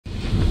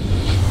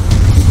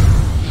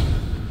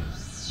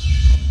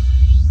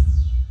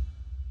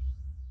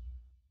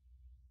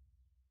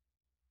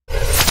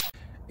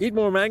Eat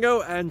more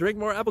mango and drink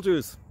more apple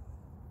juice.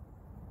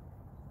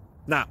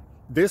 Now,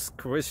 this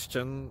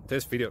video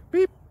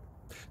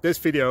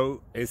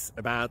is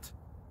about...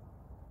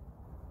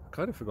 I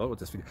kind of forgot what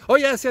this video... Oh,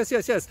 yes.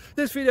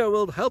 This video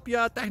will help you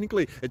out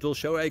technically. It will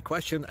show a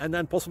question and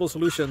then possible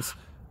solutions.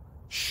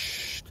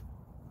 Shh.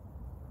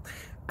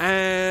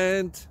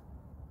 And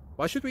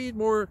why should we eat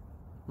more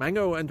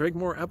mango and drink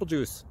more apple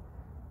juice?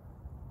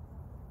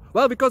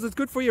 Well, because it's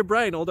good for your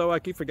brain, although I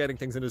keep forgetting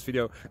things in this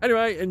video.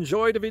 Anyway,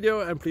 enjoy the video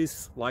and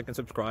please like and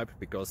subscribe,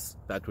 because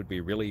that would be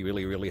really,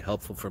 really, really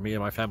helpful for me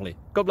and my family.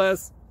 God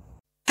bless!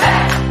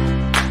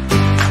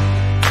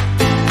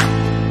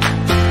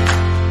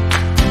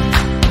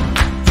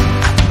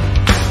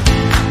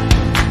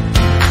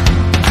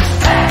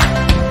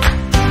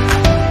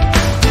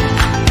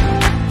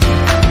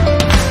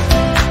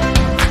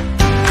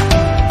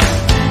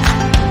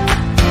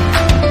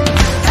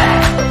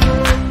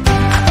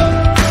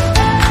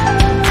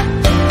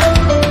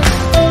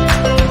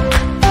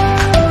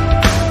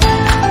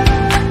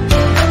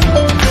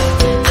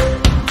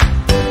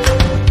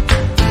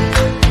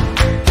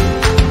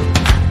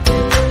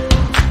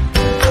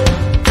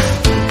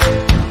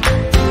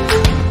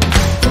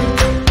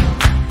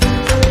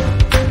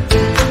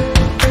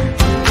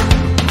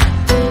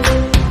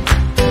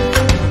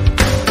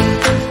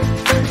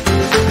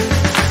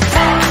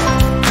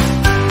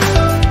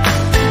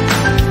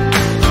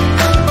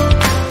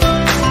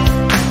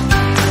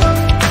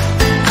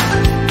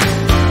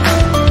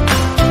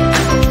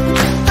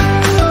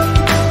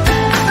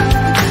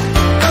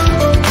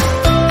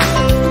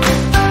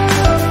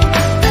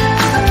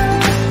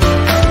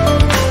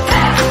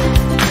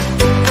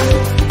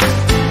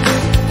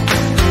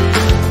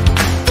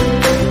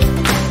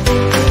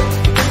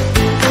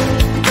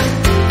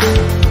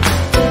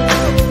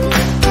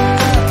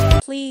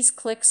 Please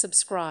click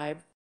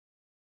subscribe.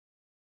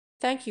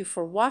 Thank you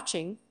for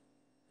watching.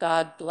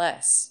 God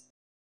bless.